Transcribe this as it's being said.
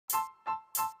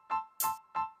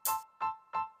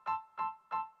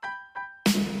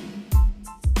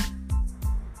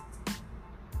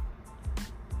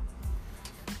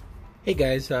Hey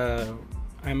guys, I'm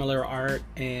Aleroart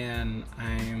and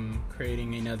I'm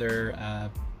creating another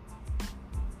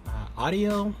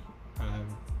audio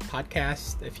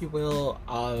podcast, if you will,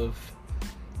 of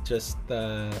just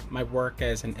my work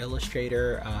as an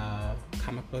illustrator,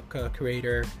 comic book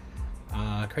creator,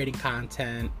 creating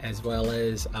content, as well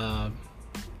as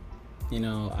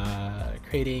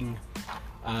creating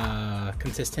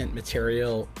consistent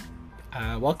material.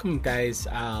 Welcome, guys.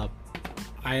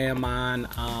 I am on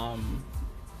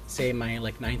say my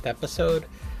ninth episode.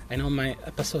 I know my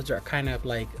episodes are kind of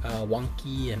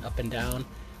wonky and up and down,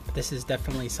 but this is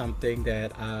definitely something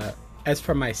that as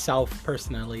for myself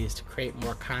personally is to create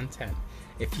more content,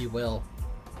 if you will.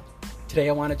 Today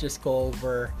I want to just go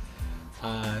over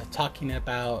talking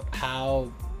about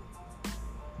how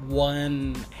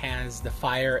one has the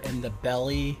fire in the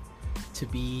belly to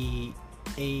be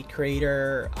a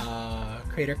creator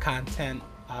content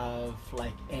of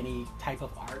any type of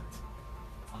art,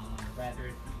 rather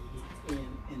it be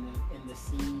in the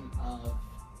scene of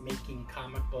making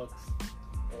comic books,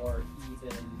 or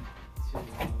even to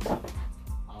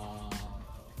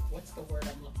what's the word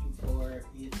I'm looking for?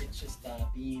 It's just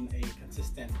being a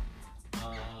consistent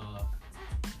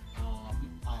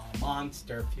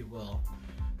monster, if you will.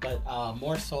 But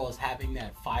more so is having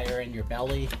that fire in your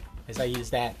belly, as I use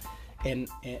that in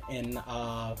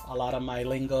a lot of my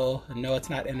lingo. No, it's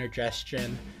not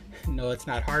indigestion. No, it's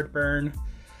not heartburn.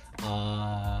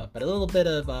 But a little bit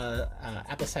of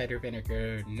apple cider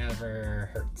vinegar never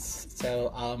hurts.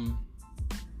 So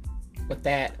with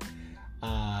that,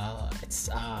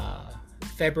 it's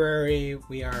February.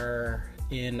 We are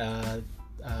in the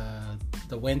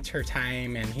winter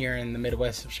time, and here in the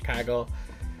Midwest of Chicago,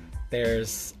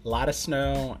 there's a lot of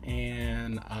snow,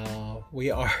 and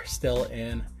we are still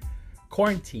in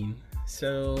quarantine.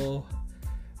 So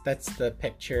that's the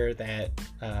picture that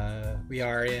we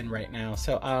are in right now.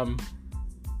 So a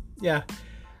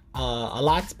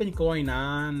lot's been going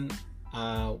on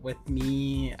with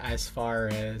me as far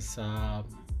as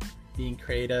being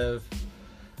creative,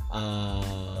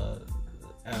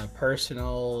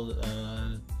 personal,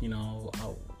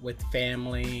 with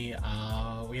family.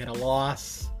 We had a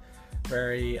loss.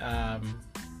 Very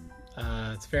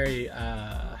it's very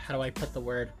how do I put the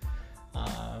word,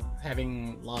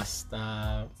 having lost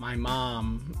my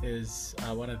mom is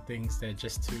one of the things that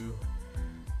just to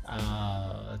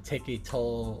take a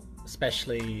toll,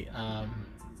 especially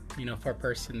for a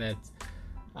person that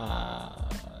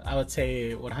I would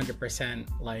say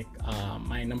 100%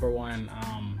 my number one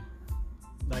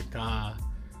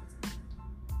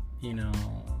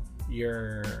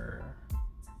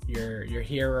your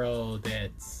hero,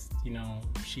 that's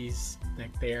she's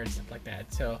there and stuff like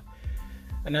that. So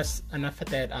enough of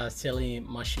that silly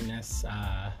mushiness.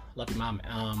 Love you,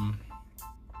 mom.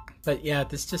 But yeah,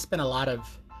 there's just been a lot of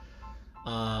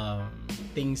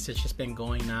things that's just been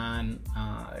going on,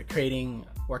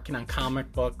 working on comic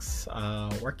books,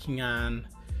 working on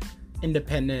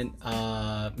independent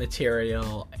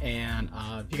material. And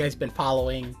if you guys been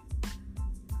following,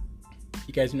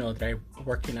 you guys know that I'm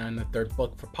working on the third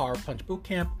book for Power Punch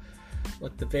Bootcamp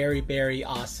with the very, very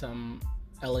awesome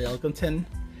Ellie Elgington.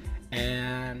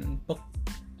 And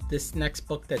this next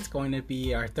book that's going to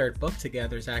be our third book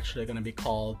together is actually going to be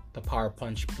called the Power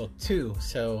Punch Book 2.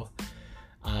 So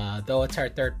though it's our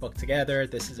third book together,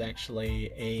 this is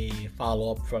actually a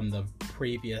follow-up from the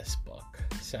previous book.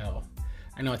 So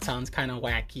I know it sounds kind of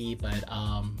wacky, but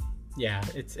yeah,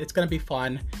 it's going to be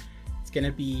fun. It's going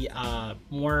to be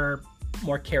more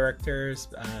characters.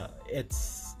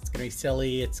 It's going to be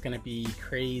silly. It's going to be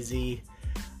crazy.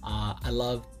 I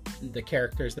love the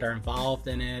characters that are involved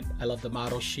in it. I love the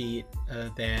model sheet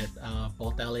that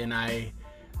both Ellie and I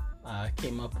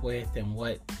came up with and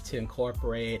what to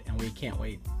incorporate, and we can't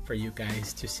wait for you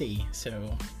guys to see.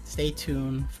 So stay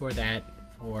tuned for that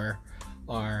for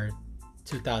our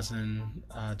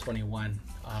 2021.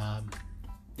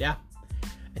 Yeah,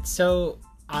 it's so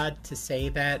odd to say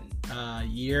that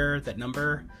that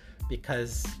number,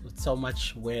 because it's so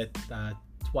much with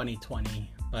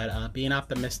 2020. But being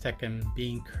optimistic and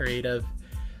being creative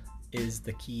is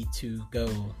the key to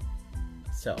go.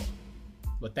 So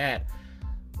with that,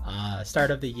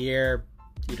 start of the year,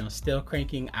 still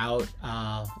cranking out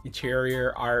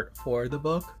interior art for the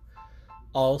book.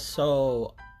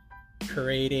 Also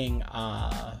creating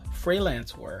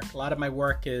freelance work. A lot of my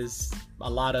work is a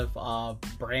lot of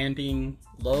branding,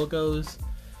 logos,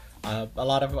 a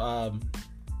lot of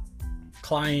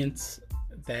clients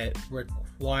that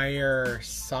require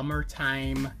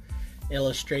summertime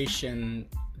illustration.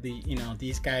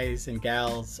 These guys and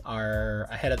gals are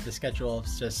ahead of the schedule of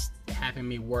just having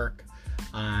me work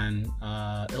on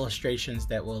illustrations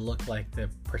that will look like they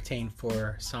pertain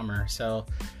for summer. So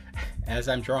as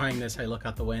I'm drawing this, I look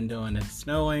out the window and it's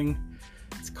snowing,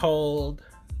 it's cold,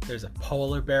 there's a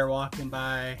polar bear walking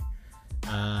by.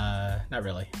 Not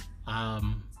really,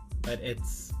 but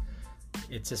it's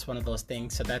just one of those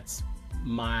things. So that's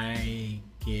my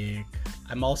gig.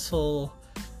 I'm also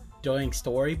doing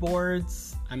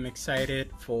storyboards. I'm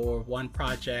excited for one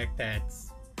project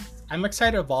I'm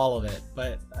excited of all of it,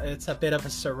 but it's a bit of a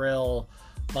surreal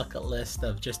bucket list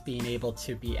of just being able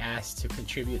to be asked to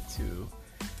contribute to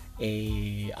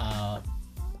a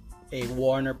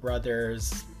Warner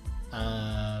Brothers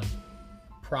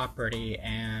property,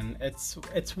 and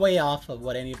it's way off of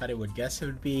what anybody would guess it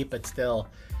would be, but still,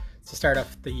 to start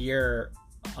off the year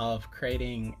of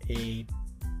creating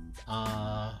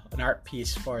an art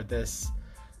piece for this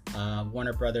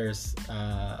Warner Brothers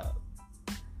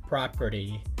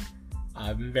property,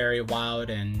 I'm very wild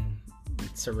and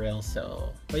surreal.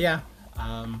 So, but yeah,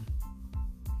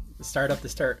 start of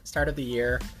the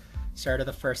year, start of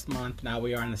the first month. Now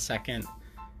we are in the second,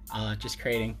 just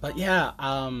creating. But yeah,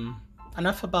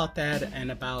 enough about that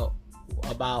and about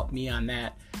me on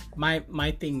that.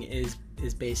 My thing is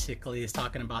basically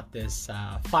talking about this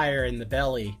fire in the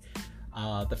belly,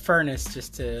 the furnace,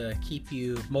 just to keep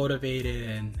you motivated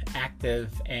and active,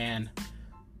 and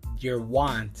your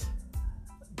want.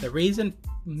 The reason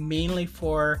mainly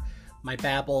for my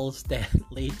babbles that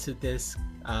lead to this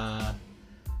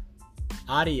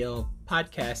audio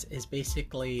podcast is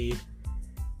basically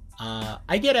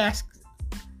I get asked,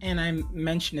 and I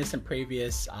mentioned this in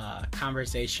previous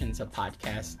conversations of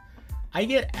podcasts, I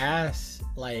get asked,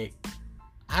 like,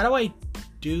 how do I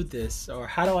do this, or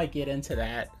how do I get into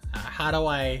that? How do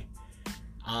I,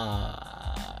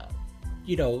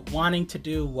 wanting to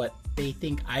do what they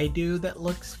think I do that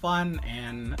looks fun,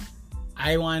 and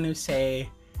I want to say,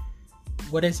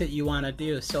 what is it you want to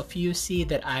do? So if you see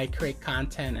that I create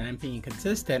content and I'm being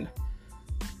consistent,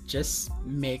 just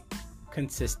make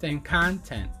consistent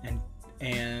content,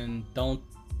 and don't,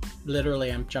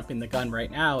 literally, I'm jumping the gun right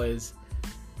now, is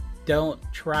don't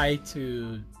try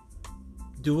to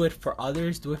do it for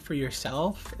others, do it for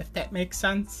yourself, if that makes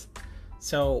sense.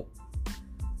 So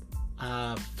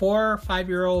 4 or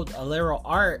 5-year-old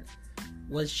Aleroart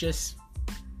was just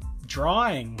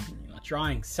drawing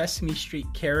Sesame Street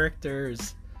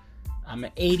characters. I'm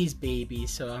an 80s baby,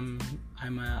 so I'm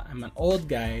an old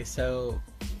guy, so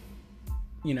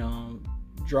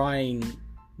drawing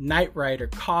Knight Rider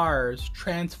cars,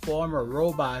 Transformer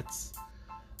robots,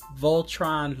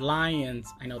 Voltron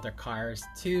lions. I know they're cars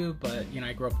too, but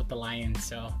I grew up with the lions,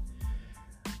 so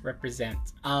represent.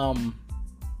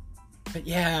 But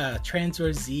yeah,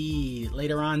 Transformers Z,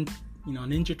 later on,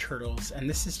 Ninja Turtles, and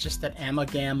this is just an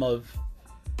amalgam of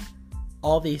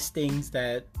all these things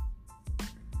that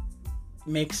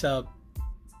makes up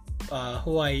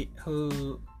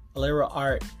who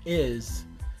Aleroart is.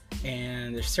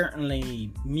 And there's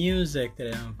certainly music that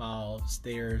it involves,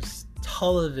 there's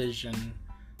television,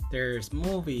 there's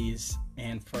movies,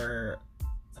 and for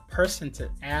a person to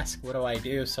ask, what do I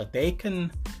do, so they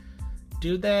can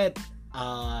do that,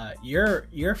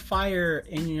 your fire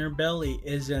in your belly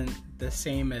isn't the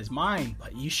same as mine,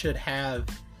 but you should have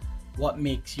what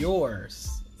makes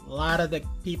yours. A lot of the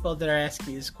people that are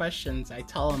asking these questions, I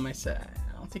tell them, I said,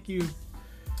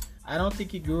 I don't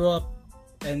think you grew up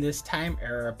in this time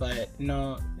era, but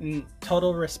in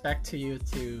total respect to you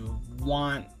to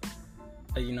want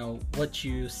what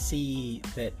you see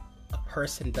that a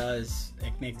person does,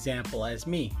 like an example as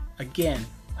me. Again,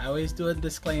 I always do a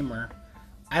disclaimer,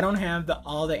 I don't have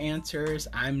all the answers,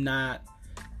 I'm not,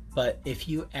 but if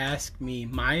you ask me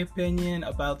my opinion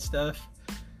about stuff,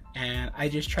 and I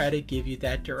just try to give you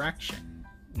that direction.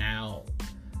 Now,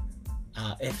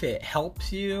 if it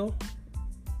helps you,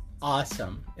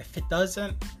 awesome. If it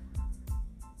doesn't,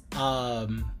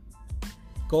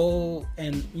 go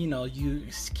and you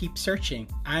keep searching.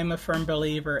 I'm a firm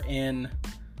believer in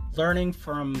learning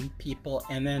from people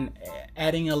and then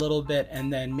adding a little bit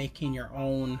and then making your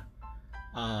own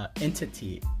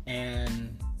entity,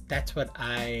 and that's what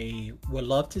I would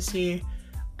love to see.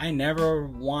 I never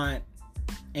want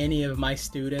any of my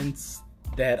students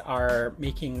that are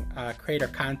making creator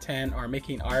content or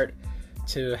making art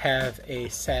to have a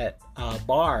set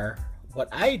bar what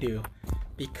I do,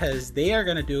 because they are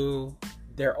going to do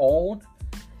their own,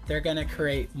 they're going to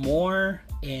create more.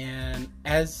 And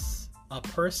as a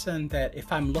person that if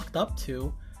I'm looked up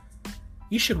to,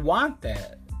 you should want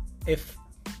that. If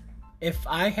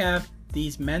I have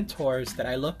these mentors that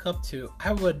I look up to,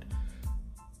 I would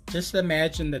just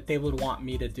imagine that they would want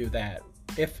me to do that.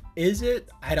 Is it?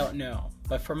 I don't know.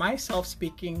 But for myself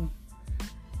speaking,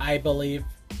 I believe,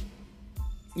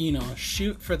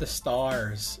 shoot for the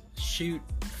stars, shoot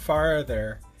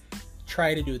farther,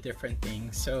 try to do different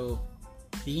things. So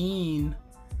being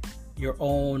your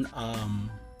own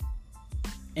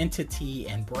entity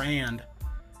and brand,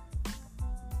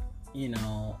 it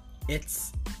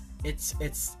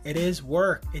is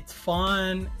work. It's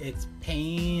fun, it's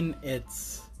pain,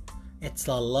 it's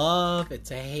a love,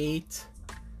 it's a hate.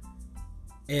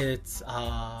 It's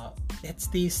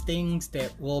these things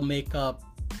that will make up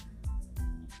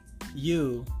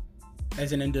you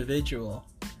as an individual.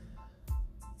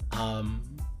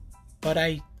 But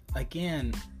I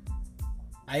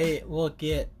will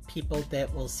get people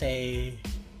that will say,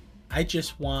 I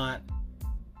just want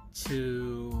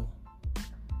to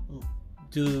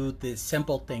do the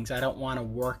simple things. I don't want to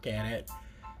work at it.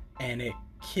 And it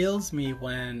kills me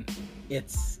when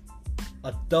it's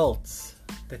adults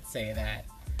that say that.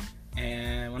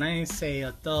 And when I say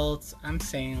adults, I'm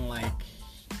saying like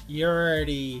you're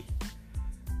already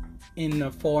in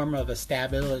the form of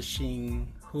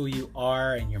establishing who you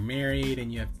are, and you're married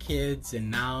and you have kids, and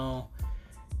now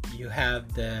you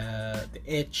have the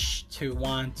itch to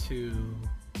want to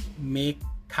make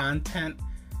content.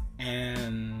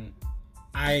 And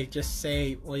I just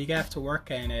say, well, you have to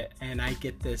work on it. And I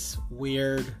get this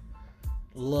weird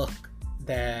look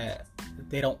that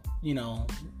they don't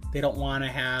want to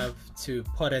have to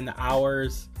put in the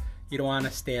hours. You don't want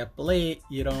to stay up late.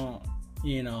 You don't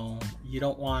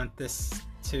want this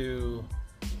to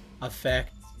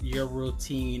affect your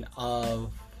routine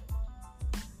of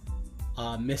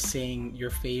missing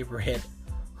your favorite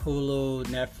Hulu,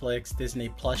 Netflix, Disney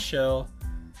Plus show.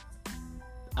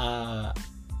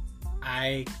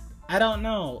 I don't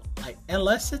know, like,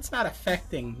 unless it's not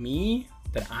affecting me,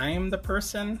 that I am the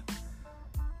person,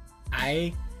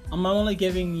 I'm only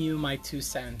giving you my 2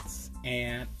 cents,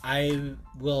 and I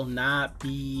will not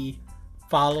be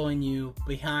following you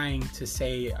behind to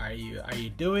say, are you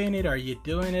doing it? Are you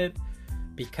doing it?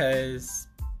 Because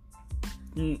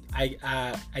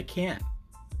I can't.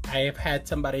 I have had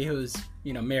somebody who's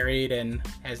married and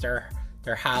has their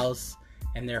house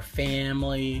and their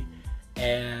family,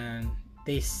 and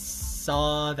they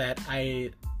saw that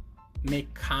I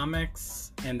make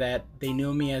comics and that they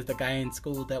knew me as the guy in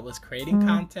school that was creating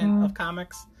content of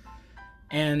comics,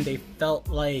 and they felt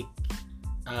like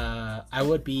I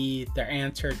would be their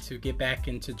answer to get back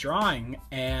into drawing.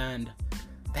 And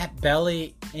that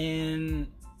belly in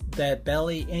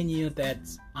you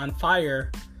that's on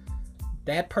fire,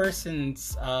 that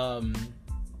person's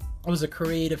was a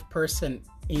creative person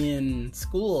in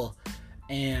school,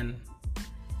 and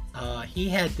he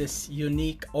had this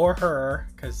unique, or her,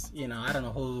 because I don't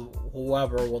know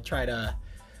whoever will try to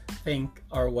think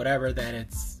or whatever that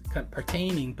it's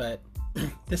pertaining, but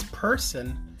this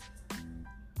person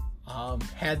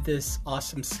had this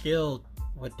awesome skill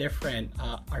with different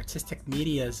artistic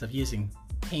medias of using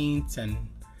paint and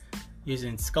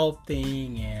using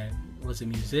sculpting, and was a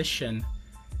musician.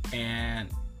 And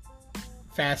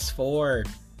fast forward,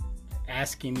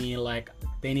 asking me like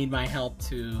they need my help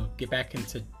to get back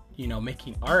into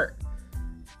making art.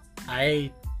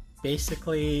 I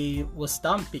basically was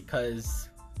stumped because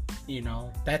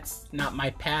that's not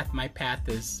my path. My path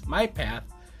is my path.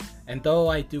 And though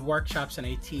I do workshops and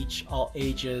I teach all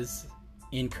ages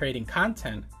in creating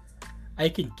content, I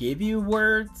can give you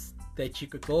words that you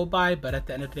could go by, but at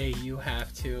the end of the day you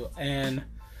have to. And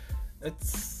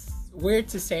it's weird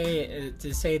to say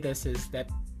this, is that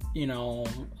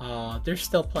there's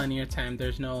still plenty of time.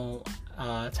 There's no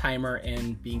timer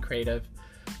in being creative.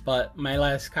 But my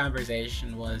last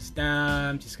conversation was, nah,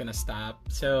 I'm just gonna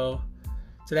stop. So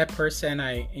to that person,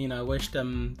 I wish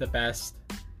them the best,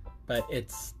 but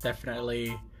it's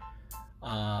definitely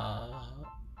a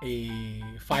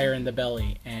fire in the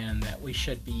belly, and that we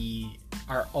should be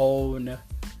our own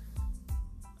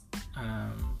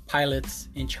pilots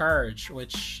in charge.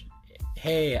 Which,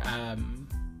 hey,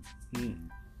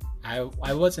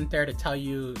 I wasn't there to tell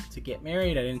you to get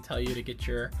married. I didn't tell you to get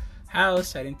your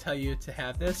house. I didn't tell you to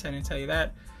have this. I didn't tell you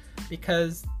that,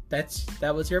 because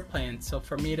that was your plan. So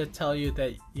for me to tell you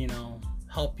that,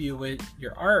 help you with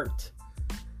your art,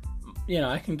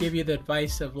 I can give you the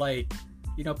advice of like,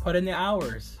 put in the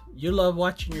hours. You love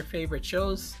watching your favorite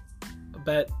shows,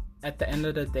 but at the end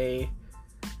of the day,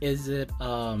 is it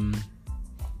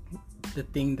the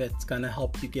thing that's gonna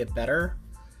help you get better?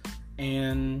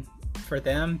 And for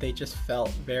them, they just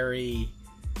felt very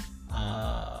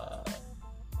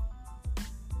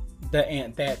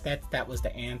that was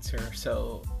the answer.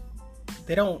 So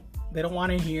they don't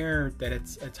want to hear that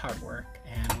it's hard work.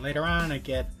 And later on, I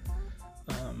get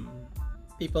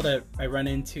people that I run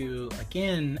into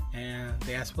again, and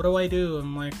they ask, what do I do?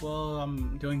 I'm like, well,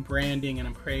 I'm doing branding and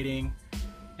I'm creating.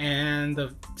 And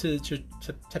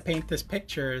to paint this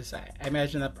picture is, I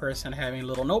imagine that person having a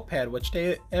little notepad, which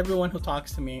everyone who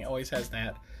talks to me always has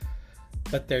that,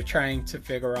 but they're trying to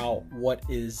figure out what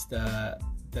is the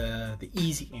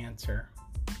easy answer.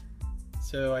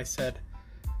 So I said,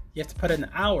 you have to put in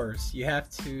hours. You have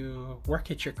to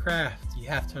work at your craft. You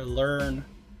have to learn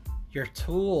your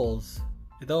tools.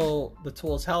 Though the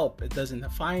tools help, it doesn't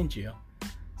define you.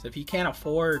 So if you can't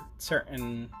afford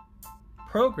certain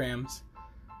programs,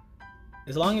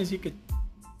 as long as you could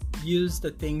use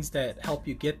the things that help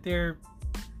you get there,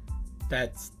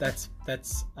 that's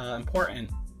important.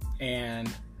 And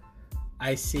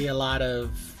I see a lot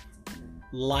of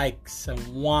likes and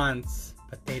wants,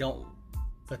 but they don't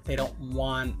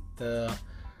want the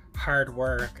hard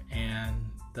work and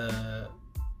the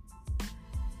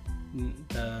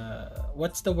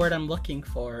what's the word I'm looking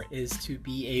for, is to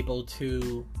be able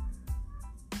to,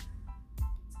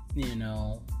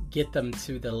 get them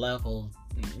to the level.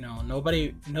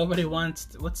 Nobody wants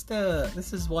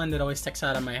this is one that always sticks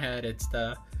out of my head. It's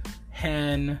the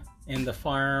hen in the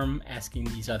farm asking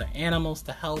these other animals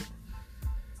to help,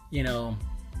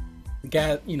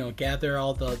 gather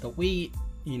all the wheat,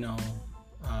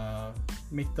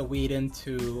 make the wheat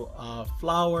into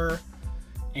flour,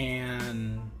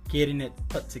 and getting it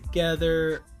put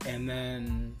together, and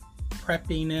then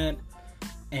prepping it.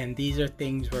 And these are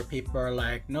things where people are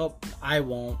like, nope, I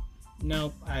won't.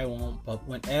 But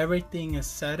when everything is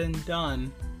said and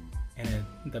done, and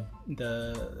the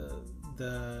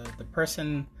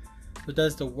person who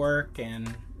does the work,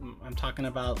 and I'm talking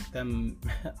about them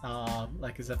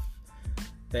like as if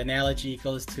the analogy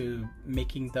goes to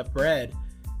making the bread,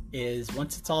 is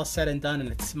once it's all said and done and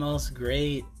it smells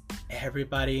great,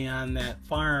 everybody on that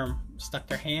farm stuck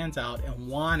their hands out and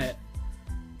wanted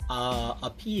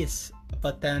a piece.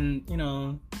 But then,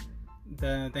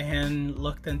 the hen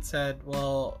looked and said,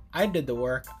 well, I did the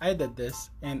work, I did this,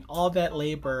 and all that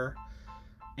labor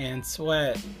and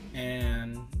sweat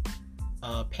and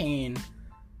pain,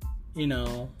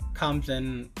 comes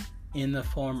in the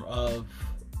form of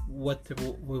what the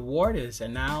reward is.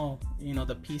 And now,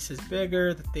 the piece is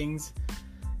bigger, the things,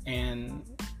 and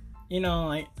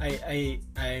I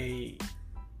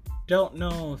don't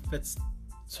know if it's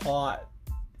taught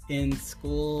in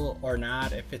school or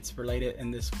not, if it's related in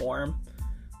this form,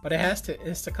 but it has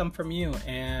to come from you.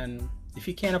 And if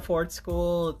you can't afford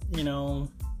school,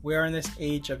 we're in this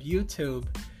age of YouTube.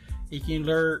 You can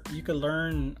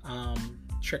learn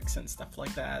tricks and stuff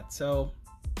like that. So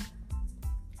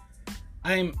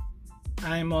I'm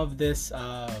of this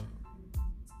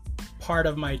part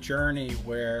of my journey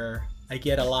where I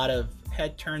get a lot of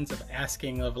head turns of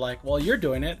asking of like, well, you're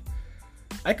doing it,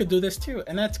 I could do this too.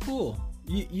 And that's cool.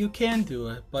 You can do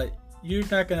it, but you're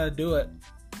not gonna do it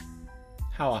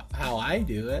how I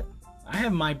do it. I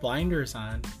have my blinders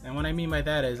on, and what I mean by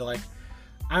that is like,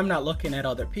 I'm not looking at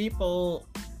other people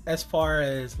as far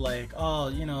as like, oh,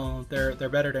 they're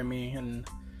better than me, and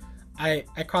I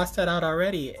crossed that out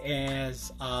already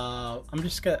as I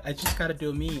just gotta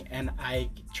do me. And I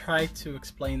try to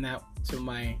explain that to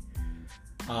my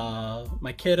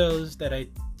kiddos that I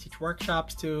teach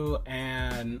workshops to,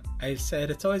 and I said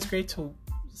it's always great to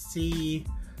see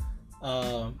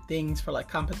things for like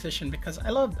competition, because I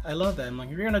love that. I'm like,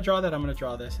 if you're gonna draw that, I'm gonna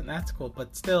draw this, and that's cool,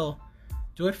 but still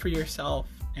do it for yourself.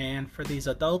 And for these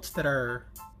adults that are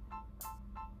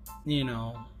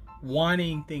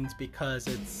wanting things because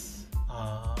it's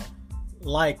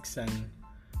likes and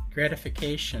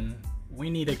gratification, we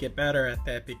need to get better at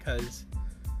that, because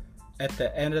at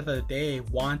the end of the day,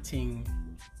 wanting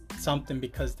something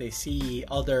because they see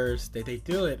others that they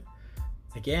do it,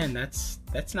 again, that's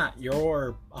not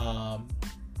your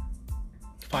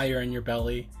fire in your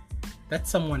belly,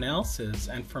 that's someone else's.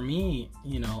 And for me,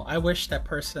 I wish that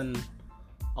person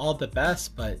all the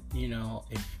best, but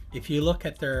if you look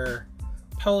at their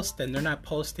post and they're not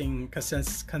posting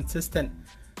consistent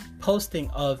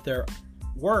posting of their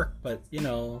work, but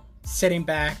sitting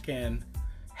back and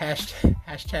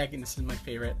hashtagging, this is my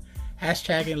favorite,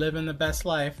 hashtagging living the best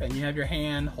life, and you have your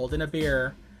hand holding a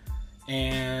beer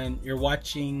and you're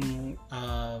watching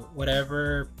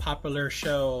whatever popular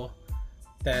show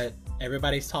that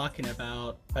everybody's talking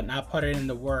about, but not putting in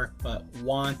the work, but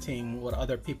wanting what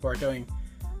other people are doing,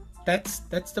 that's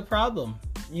the problem.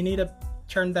 You need to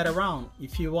turn that around.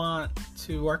 If you want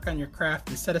to work on your craft,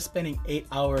 instead of spending 8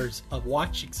 hours of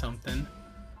watching something,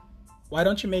 why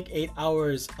don't you make 8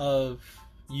 hours of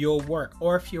your work?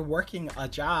 Or if you're working a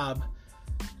job,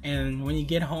 And when you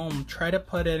get home, try to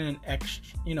put in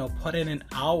an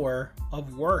hour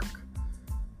of work.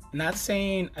 I'm not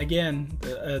saying, again,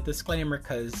 a disclaimer,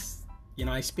 because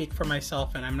I speak for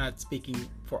myself and I'm not speaking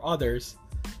for others,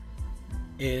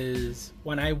 is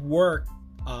when I work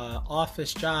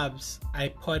office jobs, I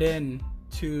put in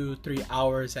 2-3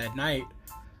 hours at night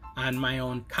on my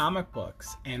own comic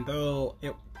books. And though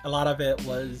a lot of it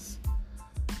was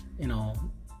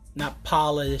not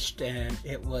polished, and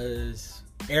it was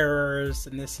errors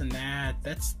and this and that,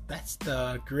 that's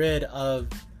the grid of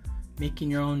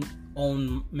making your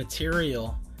own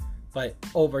material. But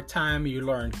over time, you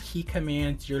learn key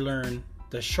commands, you learn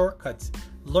the shortcuts,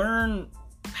 learn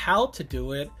how to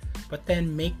do it, but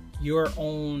then make your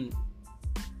own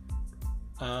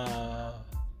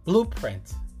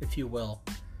blueprint, if you will.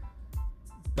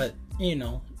 But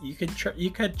you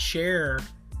could share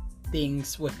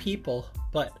things with people,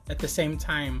 but at the same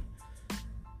time,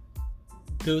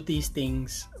 do these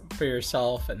things for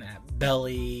yourself, and that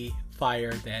belly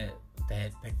fire that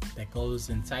goes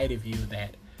inside of you,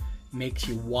 that makes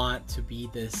you want to be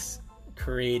this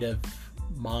creative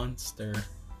monster.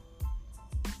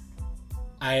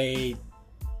 I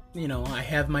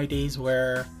have my days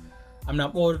where I'm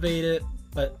not motivated,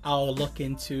 but I'll look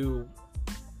into,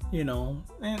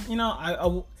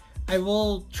 I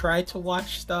will try to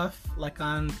watch stuff like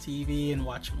on TV and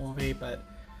watch a movie, but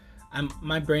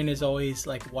my brain is always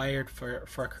like wired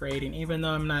for creating. Even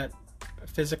though I'm not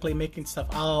physically making stuff,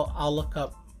 I'll look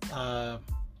up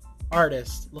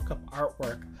artists, look up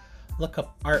artwork, look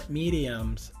up art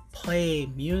mediums, play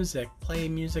music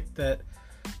that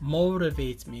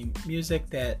motivates me, music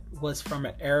that was from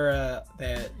an era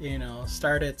that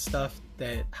started stuff,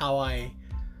 that how I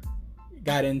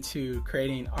got into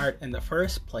creating art in the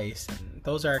first place. And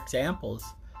those are examples.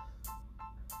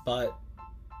 But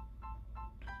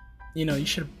you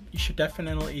should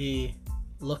definitely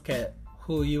look at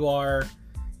who you are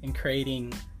in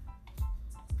creating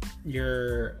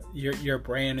your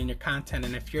brand and your content.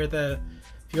 And if you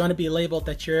want to be labeled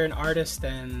that you're an artist,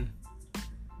 then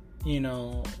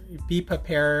be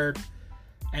prepared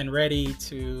and ready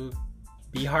to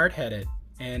be hard-headed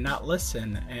and not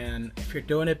listen. And if you're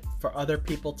doing it for other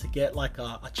people to get like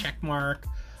a check mark,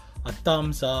 a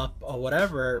thumbs up, or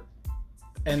whatever,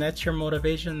 and that's your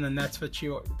motivation, then that's what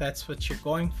you're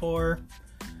going for,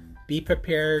 be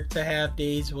prepared to have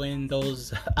days when those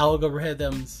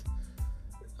algorithms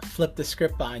flip the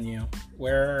script on you,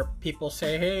 where people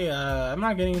say, hey, I'm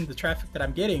not getting the traffic that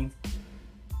I'm getting.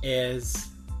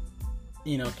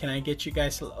 Can I get you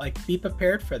guys to, be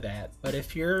prepared for that. But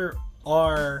if you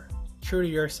are true to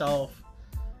yourself,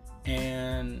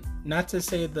 and not to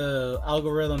say the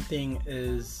algorithm thing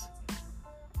is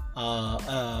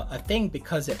a thing,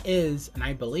 because it is, and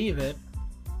I believe it,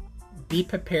 be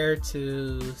prepared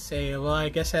to say, well, I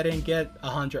guess I didn't get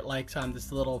 100 likes on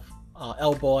this little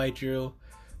elbow I drew.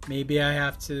 Maybe I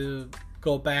have to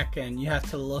go back, and you have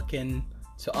to look into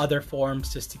other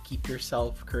forms just to keep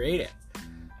yourself creative.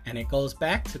 And it goes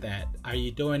back to that. Are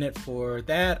you doing it for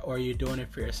that, or are you doing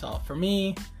it for yourself? For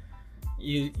me,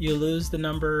 you lose the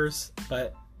numbers,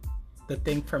 but the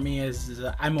thing for me is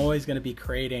that I'm always going to be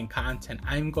creating content.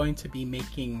 I'm going to be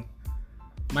making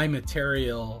my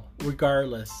material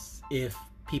regardless if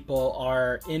people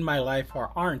are in my life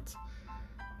or aren't.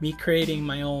 Me creating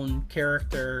my own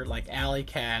character like Alley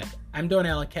Cat. I'm doing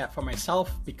Alley Cat for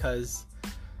myself because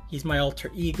he's my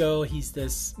alter ego. He's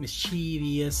this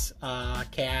mischievous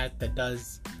cat that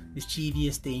does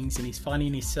mischievous things, and he's funny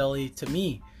and he's silly to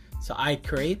me. So I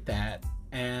create that.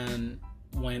 And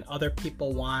when other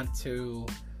people want to,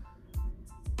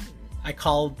 I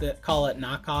call it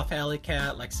knockoff Alley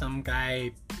Cat. Like some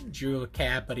guy drew a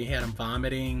cat, but he had him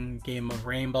vomiting, gave him a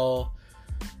rainbow.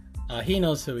 He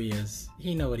knows who he is.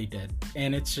 He know what he did.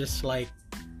 And it's just like,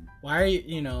 why are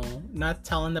you, not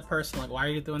telling the person, like, why are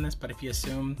you doing this? But if you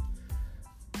assume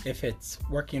if it's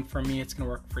working for me, it's going to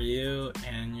work for you.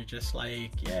 And you're just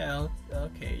like, yeah,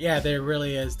 okay. Yeah, there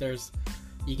really is.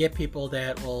 You get people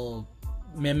that will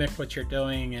mimic what you're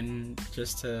doing and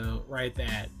just to write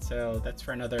that. So that's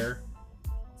for another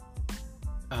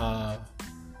audio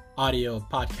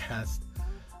podcast.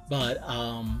 But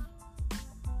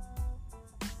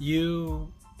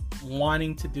you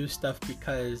wanting to do stuff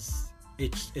because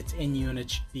it's in you and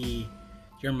it should be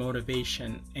your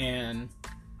motivation. And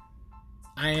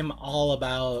I am all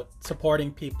about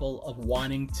supporting people of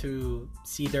wanting to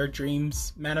see their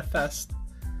dreams manifest,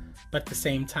 but at the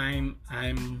same time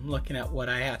I'm looking at what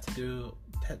I have to do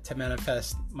to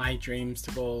manifest my dreams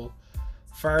to go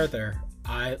further.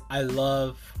 I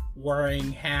love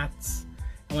wearing hats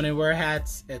when I wear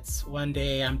hats, it's one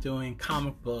day I'm doing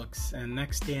comic books, and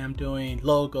next day I'm doing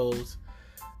logos,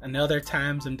 and other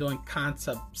times I'm doing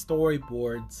concept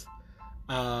storyboards.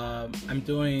 I'm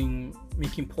doing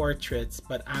making portraits,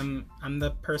 but I'm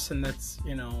the person that's,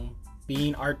 you know,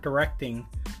 being art directing,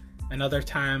 and other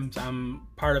times I'm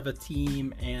part of a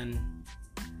team and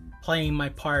playing my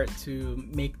part to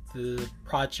make the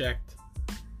project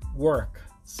work.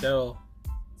 So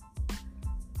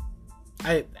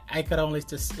I could only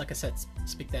just, like I said,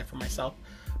 speak that for myself.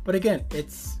 But again,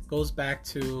 it goes back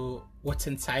to what's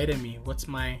inside of me. What's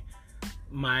my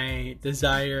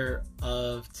desire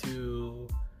to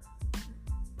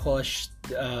push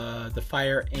the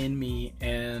fire in me.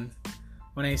 And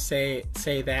when I say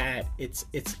that, it's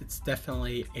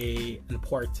definitely an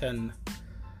important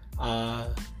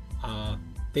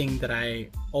thing that I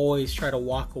always try to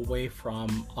walk away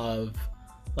from, of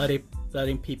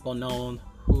letting people know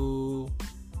who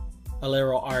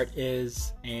Aleroart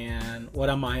is and what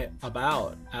am I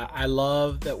about. I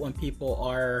love that when people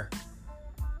are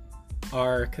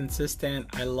consistent.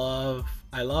 I love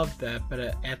that, but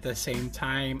at the same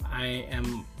time, I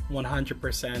am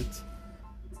 100%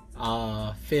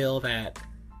 feel that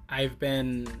I've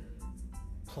been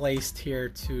placed here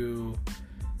to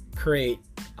create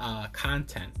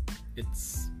content.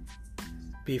 It's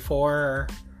before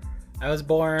I was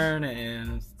born,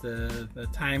 and the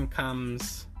time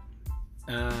comes,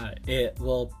 it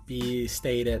will be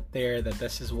stated there that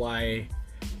this is why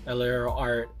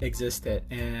Aleroart existed,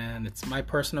 and it's my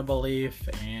personal belief,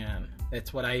 and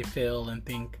it's what I feel and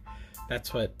think.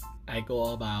 That's what I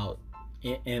go about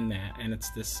in that, and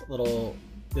it's this little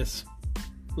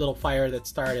fire that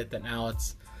started, that now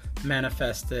it's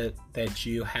manifested, that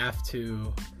you have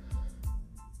to,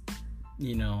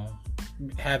 you know,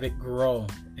 have it grow.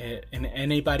 And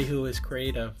anybody who is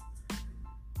creative,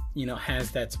 you know, has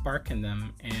that spark in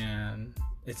them, and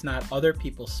it's not other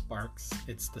people's sparks,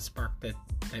 it's the spark that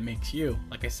makes you.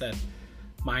 Like I said,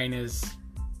 mine is,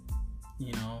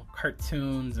 you know,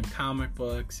 cartoons and comic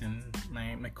books and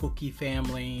my cookie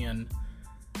family, and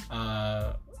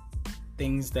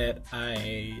things that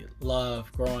I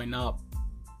love growing up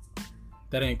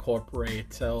that I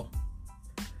incorporate. So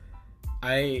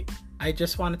I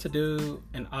just wanted to do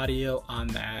an audio on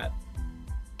that.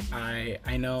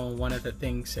 I know one of the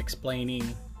things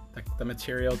explaining the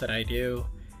material that I do,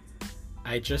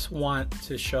 I just want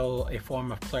to show a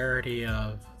form of clarity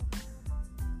of,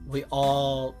 we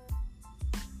all,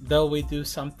 though we do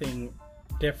something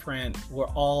different, we're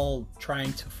all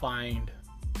trying to find,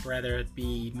 whether it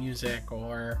be music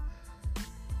or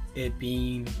it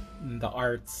being the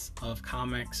arts of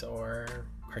comics or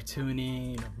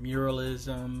cartooning or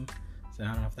muralism, so I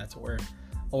don't know if that's a word,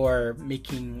 or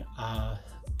making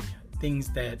things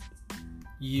that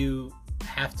you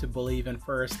have to believe in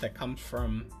first, that comes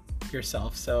from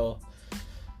yourself. So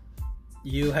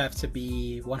you have to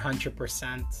be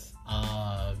 100%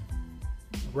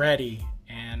 ready,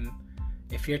 and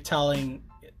if you're telling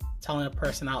a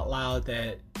person out loud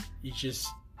that you just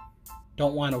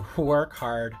don't want to work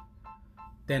hard,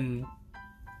 then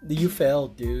you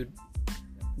failed, dude.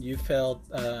 You failed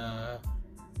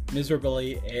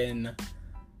miserably in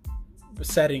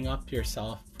setting up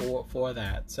yourself for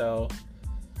that. So,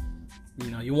 you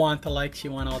know, you want the likes,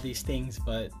 you want all these things,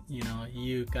 but, you know,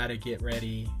 you gotta get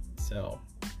ready. So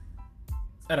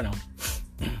I don't know.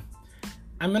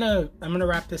 I'm gonna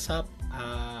wrap this up.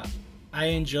 I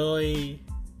enjoy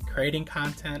creating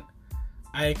content.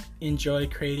 I enjoy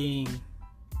creating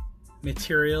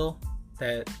material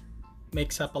that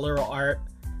makes up Aleroart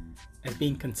as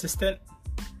being consistent.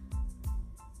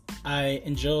 I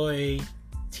enjoy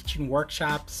teaching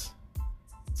workshops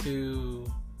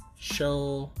to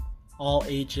show all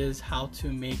ages how to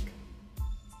make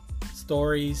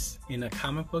stories in a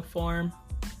comic book form.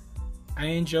 I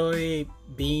enjoy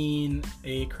being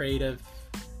a creative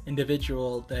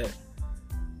individual that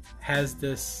has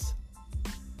this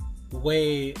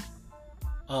way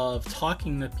of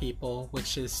talking to people,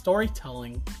 which is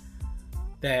storytelling,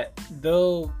 that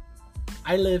though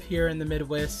I live here in the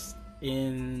Midwest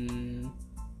in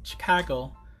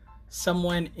Chicago,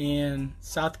 someone in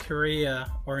South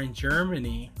Korea or in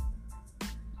Germany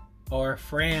or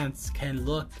France can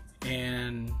look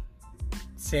and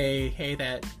say, hey,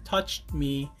 that touched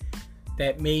me,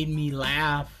 that made me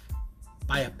laugh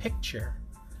by a picture.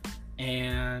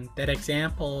 And that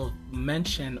example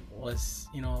mentioned was,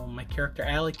 you know, my character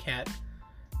Alley Cat.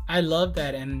 I love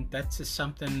that, and that's just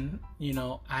something, you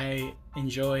know, I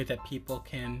enjoy that people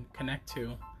can connect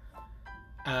to.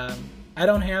 I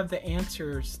don't have the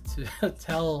answers to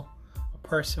tell a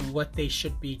person what they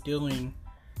should be doing.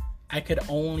 I could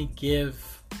only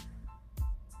give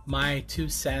my 2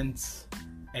 cents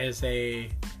as a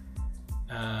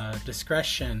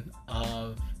discretion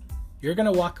of, you're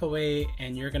gonna walk away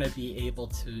and you're gonna be able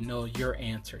to know your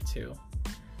answer too.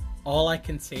 All I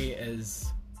can say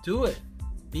is do it.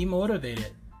 Be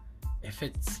motivated. If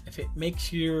it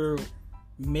makes you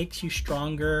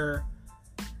stronger,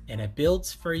 and it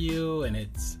builds for you, and it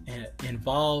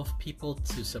involves people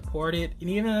to support it, and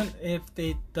even if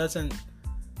they doesn't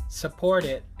support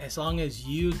it, as long as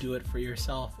you do it for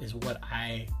yourself, is what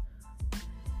I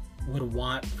would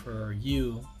want for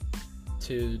you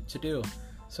to do.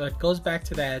 So it goes back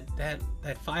to that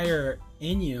fire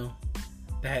in you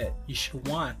that you should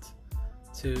want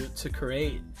to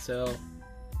create. So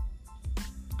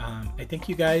I thank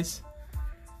you guys.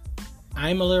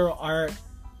 I'm Aleroart.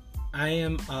 I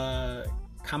am a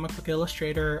comic book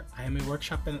illustrator. I am a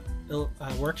workshop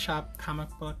comic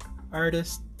book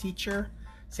artist, teacher.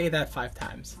 Say that 5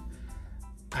 times.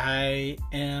 I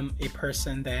am a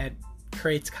person that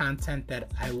creates content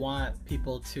that I want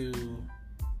people to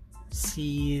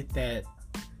see, that,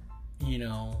 you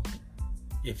know,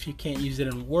 if you can't use it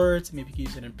in words, maybe you can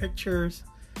use it in pictures.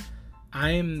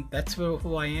 That's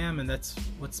who I am, and that's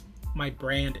what's my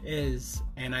brand is.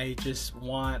 And I just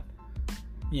want,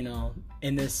 you know,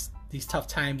 in these tough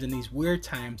times and these weird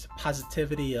times,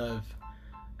 positivity of,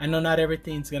 I know not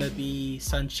everything's gonna be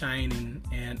sunshine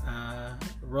and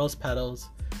rose petals,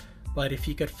 but if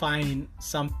you could find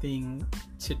something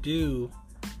to do,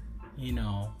 you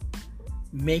know,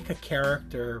 make a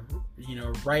character, you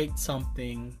know, write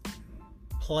something,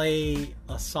 play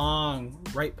a song,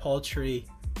 write poetry,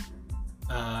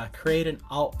 create an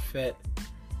outfit,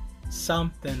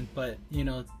 something, but, you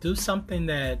know, do something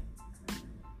that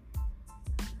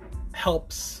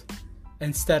helps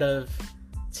instead of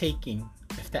taking,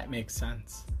 if that makes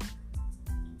sense.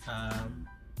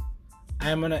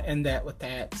 I'm gonna end that with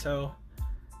that. So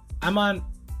I'm on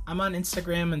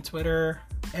Instagram and Twitter.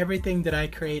 Everything that I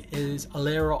create is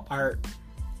Aleroart.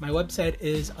 My website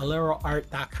is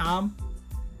aleroart.com.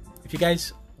 If you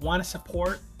guys want to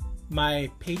support my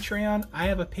Patreon, I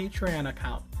have a Patreon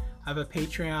account. I have a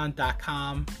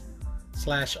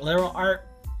patreon.com/Aleroart.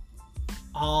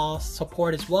 All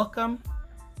support is welcome,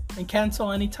 and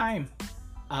cancel anytime.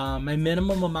 My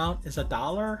minimum amount is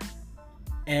 $1,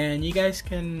 and you guys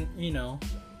can,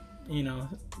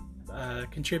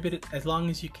 contribute it as long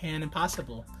as you can and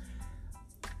possible.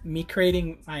 Me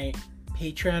creating my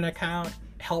Patreon account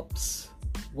helps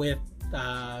with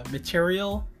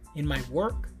material in my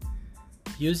work,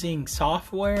 using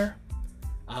software,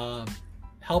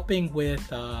 helping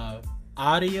with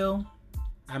audio.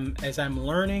 As I'm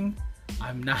learning,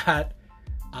 I'm not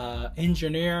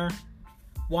engineer.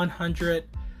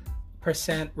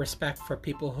 100% respect for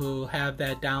people who have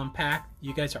that down pat.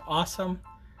 You guys are awesome.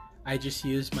 I just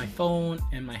use my phone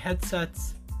and my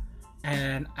headsets,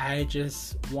 and I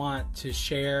just want to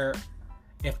share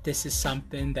if this is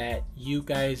something that you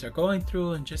guys are going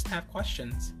through and just have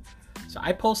questions. So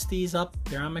I post these up,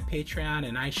 they're on my Patreon,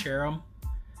 and I share them.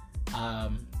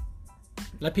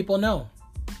 Let people know.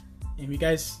 If you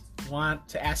guys want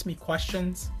to ask me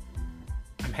questions,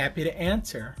 I'm happy to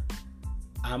answer.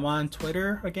 I'm on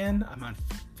Twitter again, I'm on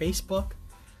Facebook,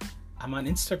 I'm on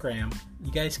Instagram.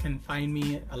 You guys can find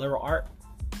me Aleroart,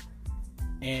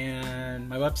 and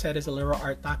my website is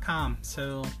aleroart.com.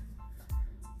 So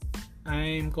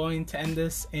I'm going to end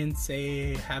this and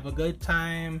say have a good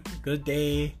time, good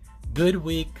day, good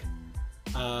week.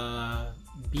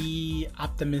 Be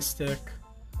optimistic.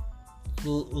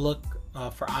 Look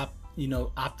for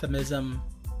optimism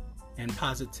and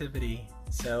positivity.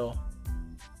 So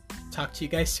talk to you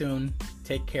guys soon.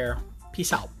 Take care.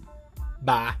 Peace out.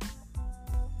 Bye.